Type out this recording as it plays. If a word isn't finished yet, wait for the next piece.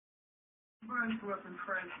Burns grew up in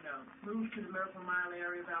Fresno, moved to the Miracle Mile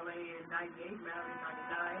area of L.A. in 98, married in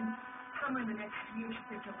 99. Somewhere in the next year, she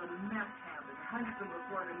picked up a meth habit. Her husband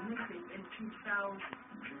reported missing in 2000.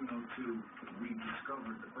 In June 02, we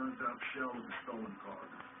discovered the burnt-out shell of a stolen car.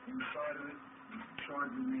 Inside of it, the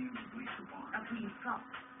charred remains of Lisa Barnes. That's who you thought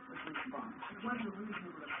was Lisa Barnes. It was a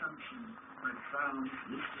reasonable assumption. I found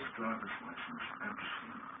Lisa's driver's license at the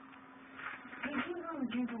scene. Did you know the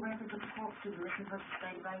dental records of the corpse to the missing persons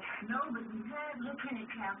database? No, but we had. Lieutenant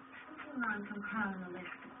Cal, would you mind compiling a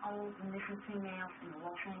list of all the missing females in the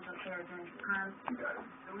Los Angeles area during the crime? You got it.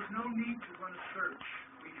 There was no need to run a search.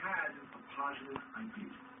 We had a positive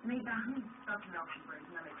ID. Made by who? Dr. Nelson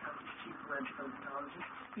Braiding, Unaccounted chief forensic pathologist.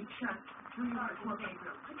 He checked 3 hours more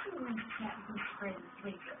paper. Could you arrange a chat with Mr. Braiding,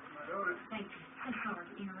 please? My order. Thank you. I'm sorry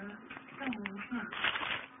to interrupt. Go on, now.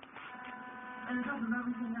 And on top of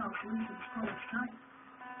everything else, Lisa was Polish type.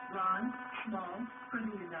 Blonde, small,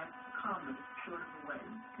 pretty in that common sort of a way.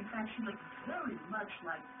 In fact, she looked very much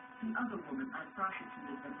like the other woman I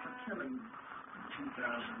prosecuted them for killing. 2000.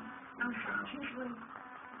 I'm sorry, usually.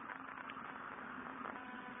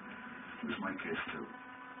 It was my case, too.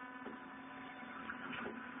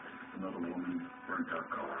 Another woman, burnt out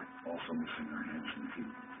car, also missing her hands and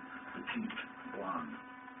feet. Petite, blonde.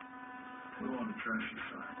 A little on the trashy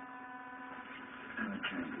side. And a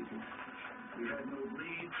tan people. We had no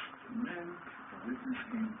leads, and then the witness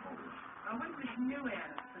came forward. Our witness knew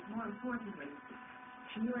Anna, but more importantly,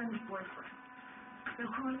 she knew Anna's boyfriend. So,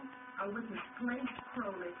 our witness placed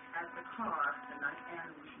Crowley at the car the night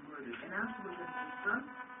Anna was murdered, and afterwards, when he was drunk,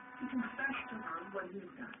 he confessed to her what he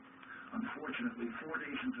had done. Unfortunately, 4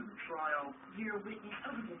 days into the trial, Your witness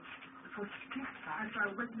overdosed before she testified. After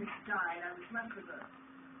our witness died, I was left with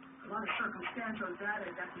a lot of circumstantial data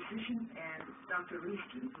and deposition, and Dr.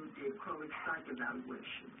 Easton, who did Crowley's psych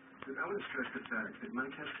evaluation. Look, I want to stress the fact that my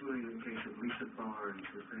testimony in the case of Lisa Barnes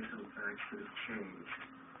was based on facts that have changed.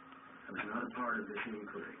 I was not a part of this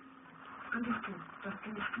inquiry. Understood,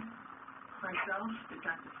 Dr. Easton. Myself,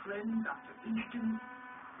 Detective Flynn, Dr. Easton.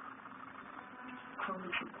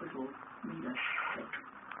 Crowley's acquittal made us sick.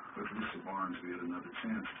 with Lisa Barnes, we had another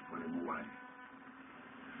chance to put him away.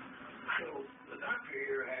 So the doctor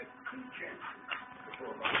here had 2 chances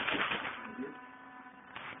before I did.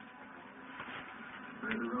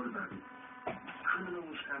 Read the road about it.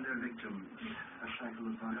 Criminals and their victims, a cycle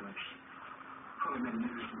of violence. Probably made an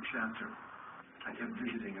interesting chapter. I kept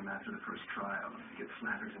visiting him after the first trial to get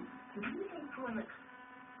flattered him. Do you think Pruitt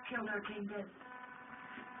killed our Jane dead?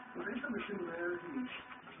 Well, based on the similarities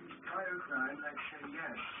to prior crime, I'd say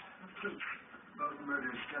yes. Both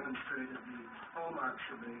murders demonstrated the hallmarks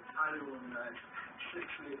of a highly organized,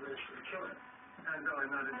 sexually aggressive killer. And though I'm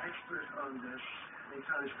not an expert on this, they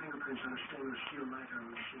found his fingerprints on a stainless steel lighter on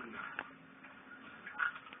the scene.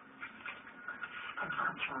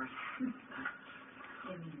 I'm sorry. Didn't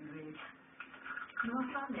mean to be rude. You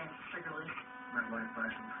what's on that cigar list? My wife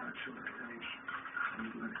buys them for our children. I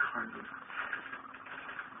need a carpet.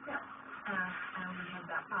 Yeah. I only have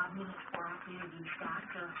about 5 minutes before I have to interview Scott,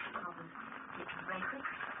 so I'll probably get to the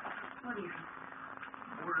basics. What is it?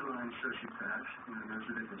 Borderline sociopath. Knows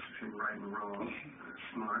the difference between right and wrong.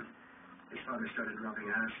 Smart. His father started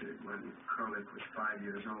dropping acid when Krolik was 5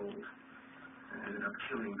 years old. And ended up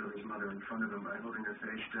killing Billy's mother in front of him by holding her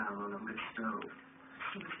face down on a lit stove.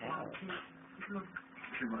 She was wild, too.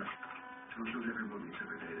 She was. So was every woman he's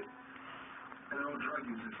ever dated. And all drug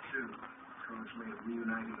users, too. Krolik's way of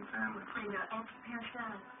reuniting the family. And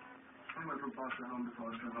ultra-parasite. He went from foster home to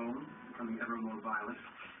foster home, becoming ever more violent.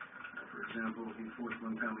 For example, he forced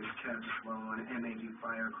one family's cat to swallow an M80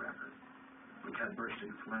 firecracker. The cat burst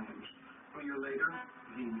into flames. A year later,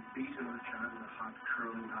 he beat another child with a hot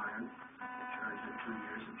curling iron. The charge had 2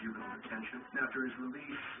 years of juvenile detention. And after his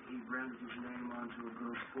release, he branded his name onto a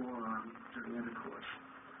girl's forearm during intercourse.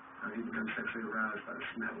 He became sexually aroused by the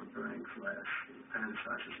smell of burning flesh. He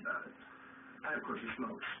fantasizes about it. And of course, he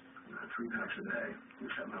smokes 3 packs a day. He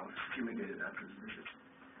somehow fumigated after his visit.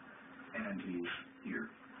 And he's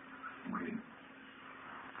here, waiting.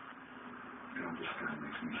 God, this guy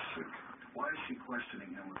makes me sick. Why is she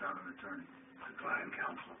questioning him without an attorney? the client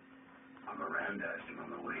counsel. I Mirandized him on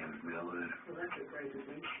the way into the elevator. Well, that's a great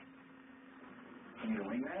relief. Can you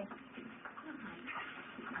wing that? I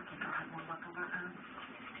think I'll have more luck on my own.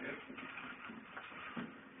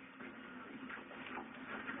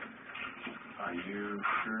 Are you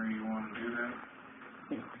sure you want to do that?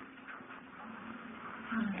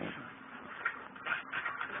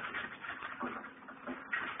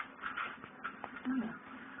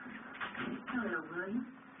 Hello, William.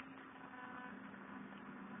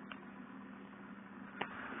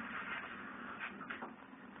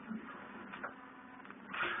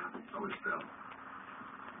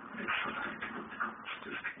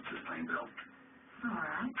 It's just plain Bill. All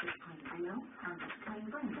right, just plain Bill. I'm just plain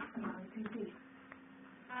Brenda. LAPD.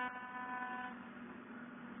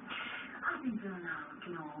 I think Bill and I will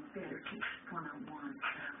get on better just one-on-one,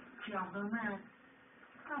 so y'all don't matter.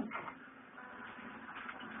 Thanks.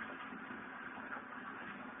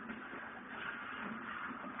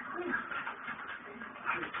 Well,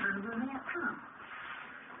 just turn of events, huh?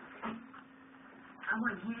 I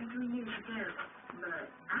wasn't here 3 years ago, but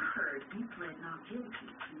I heard you pled not guilty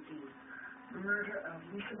to the murder of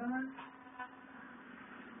Lisa Barnes.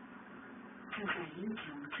 Turns out you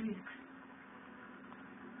tell the truth.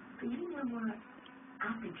 But you know what?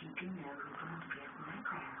 I think you do know who brought you in that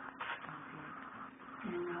crowd.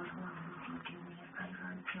 And I was wondering if you'd do me a favor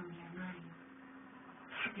and tell me her name.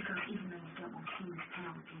 Because even though you don't want to see Miss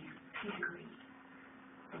Town again, she's agreed.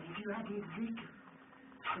 But if you idea the victim,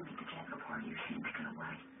 she'll get the capital part of your sins cut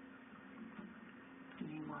away.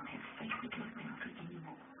 You won't have to face the death penalty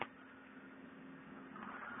anymore.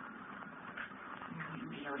 You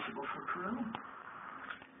wouldn't be eligible for parole.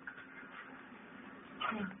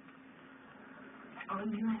 So, all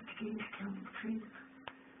you have to do is tell me the truth.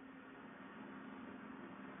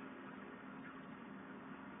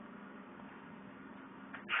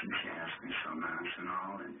 Since you asked me so nice and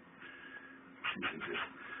all, and since you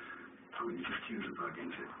just use a bug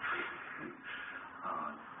into it,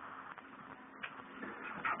 I'll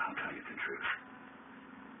tell you the truth.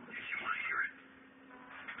 If you want to hear it.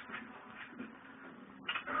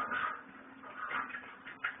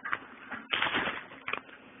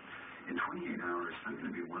 In 28 hours, I'm going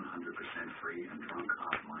to be 100% free and drunk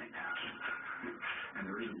off my ass. And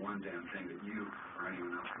there isn't one damn thing that you or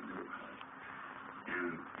anyone else can do about it.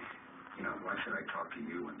 And, you know, why should I talk to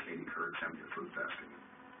you when Katie Kurtz having a fruit basket?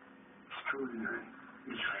 It's extraordinary.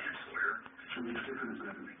 He's a lawyer. Something's different is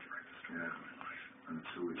never make direct. Yeah. And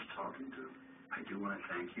it's who he's talking to. I do want to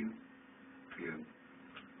thank you for your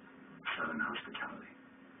Southern hospitality.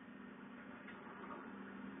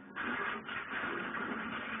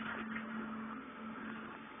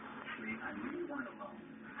 See, I knew you weren't alone.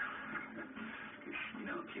 Because, you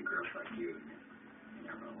know, cute girls like you're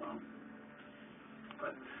never alone.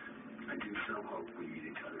 But I do so hope we meet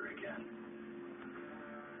each other again.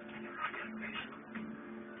 I never forget a face.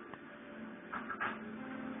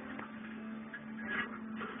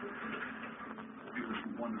 It was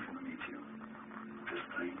wonderful to meet you. Just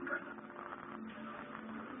plain Brenda.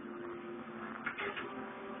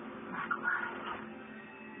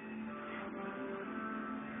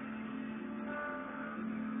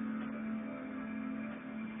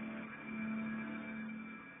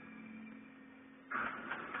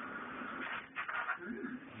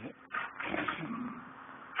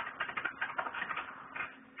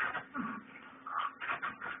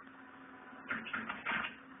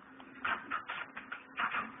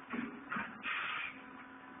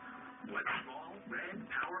 What's small, red,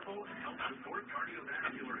 powerful, and helps support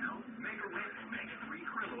cardiovascular health? Mega Red omega-3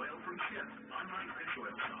 krill oil from Ship. Unlike fish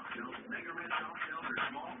oil soft shells, Mega Red soft shells are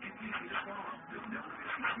small and easy to swallow, with no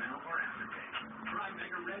fishy smell or aftertaste. Try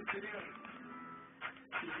Mega Red today.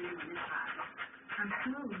 I'm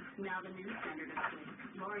smooth. Now the new standard of sleep.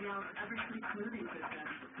 L'Oreal's Eversleep Smoothing System.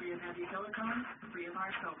 Free of heavy silicones, free of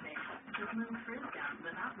harsh sulfates. To smooth frizz down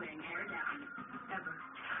without weighing hair down. Ever.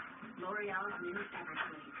 L'Oreal's new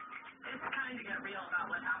Eversleep. It's time to get real about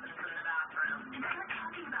what happens in the bathroom. And start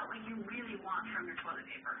talking about what you really want from your toilet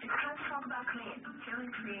paper. It's time to talk about clean.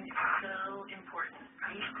 Feeling clean is so important.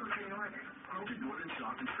 I use Quilted Northern. Quilted Northern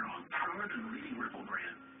soft and strong, stronger than the leading Ripple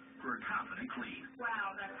brand. For a confident clean.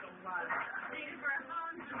 Wow, that's a lot of stuff. Needed for our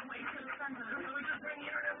phones is way too expensive. So we just bring the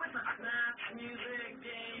internet with us. Maps, music,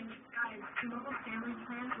 games. Guys, T-Mobile family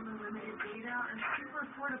plans with unlimited data are super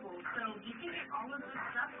affordable, so you can get all of this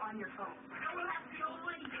stuff on your phone. So we have the old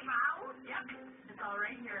lady cloud? Yep, it's all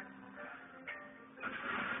right here.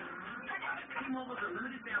 T-Mobile's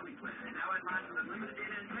unlimited family plan, and now it lines with unlimited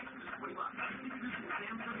data and text for just $20. Introducing the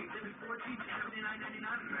Samsung Exhibit 4G to $79.99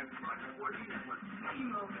 and America's largest 4G network.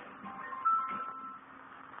 T-Mobile.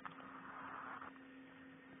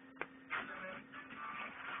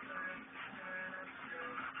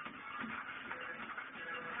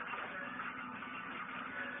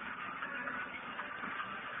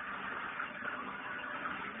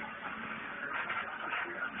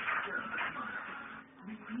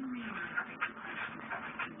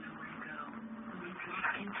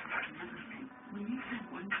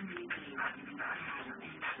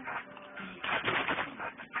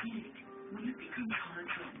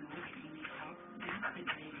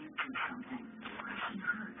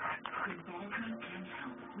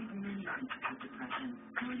 symptoms of depression.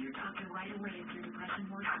 Tell your doctor right away if your depression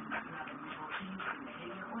worsens, you have unusual change in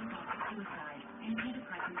behavior, or thoughts of suicide.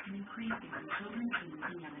 Antidepressants can increase these in children, teens,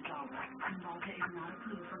 and young adults. Cymbalta is not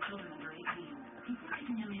approved for children under 18. People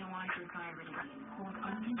taking MAOIs or thyroidine or with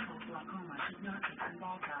uncontrolled glaucoma should not take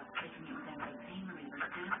Cymbalta. Taking it with pain relievers,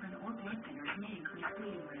 aspirin, or blood thinners may increase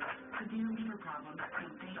bleeding risk. Severe liver problems,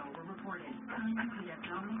 some fatal, were reported. Signs include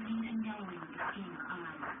abdominal pain and yellowing of the skin or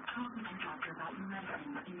eyes. Talk with your doctor about your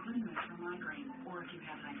medicines, including those for migraine, or if you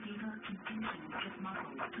have high fever, confusion, and stiff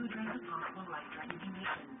muscles, to address a possible life-threatening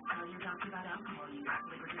condition. Tell your doctor about alcohol use,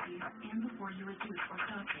 liver disease, and before you reduce or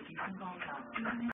stop taking Cymbalta.